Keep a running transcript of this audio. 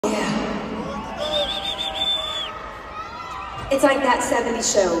It's like that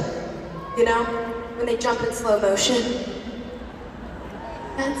 70s show, you know? When they jump in slow motion.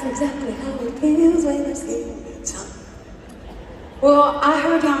 That's exactly how it feels when I see it. Well, I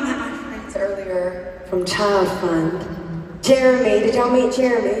heard y'all met my friends earlier from Child Fund. Jeremy, did y'all meet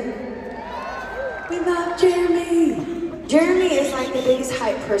Jeremy? We love Jeremy. Jeremy is like the biggest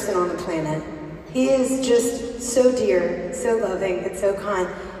hype person on the planet. He is just so dear, so loving, and so kind.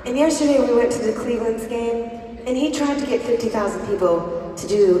 And yesterday we went to the Cleveland's game, and he tried to get 50,000 people to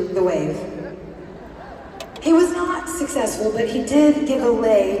do the wave. He was not successful, but he did give a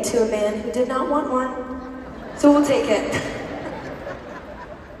lei to a man who did not want one. So we'll take it.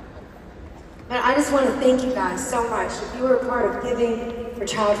 But I just want to thank you guys so much. If you were a part of Giving for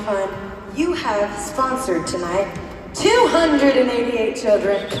Child Fund, you have sponsored tonight 288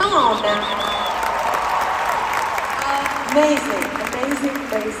 children. Come on now. Amazing, amazing,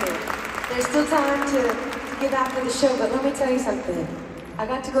 amazing. There's still time to give after the show, but let me tell you something. I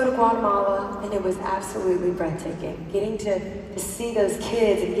got to go to Guatemala, and it was absolutely breathtaking. Getting to see those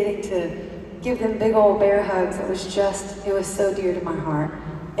kids and getting to give them big old bear hugs, it was so dear to my heart.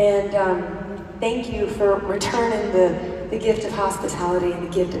 And thank you for returning the gift of hospitality and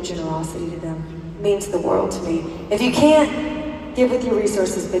the gift of generosity to them. It means the world to me. If you can't give with your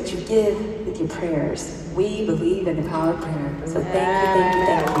resources, but you give with your prayers, we believe in the power of prayer. So thank you,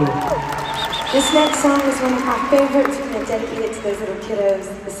 thank you, thank you. This next song is one of my favorites. We're going to dedicate it to those little kiddos.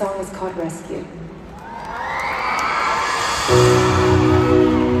 The song is called Rescue.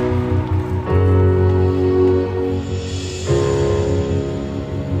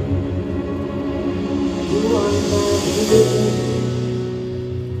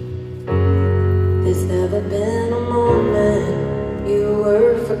 There's never been a moment you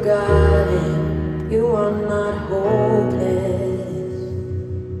were forgotten. You are not hopeless.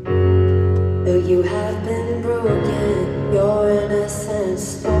 Though you have been broken, your innocence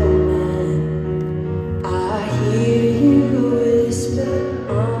stolen. I hear you whisper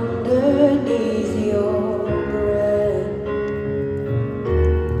underneath your breath.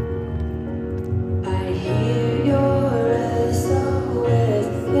 I hear your SOS,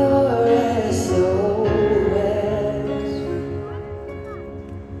 your SOS.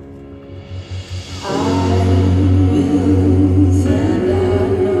 I will stand out.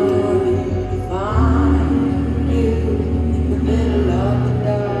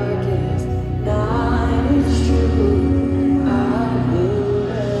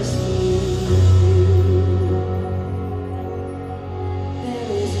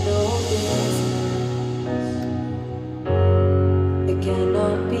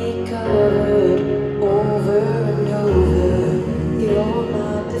 Cannot be covered over and over. You're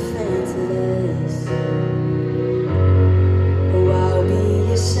not defenseless. Oh, I'll be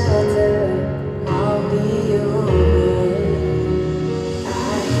your shelter. I'll be your home. I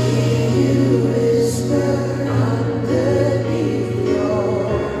hear you whisper underneath your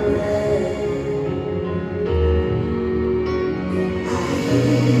breath. I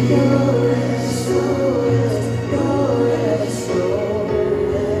hear your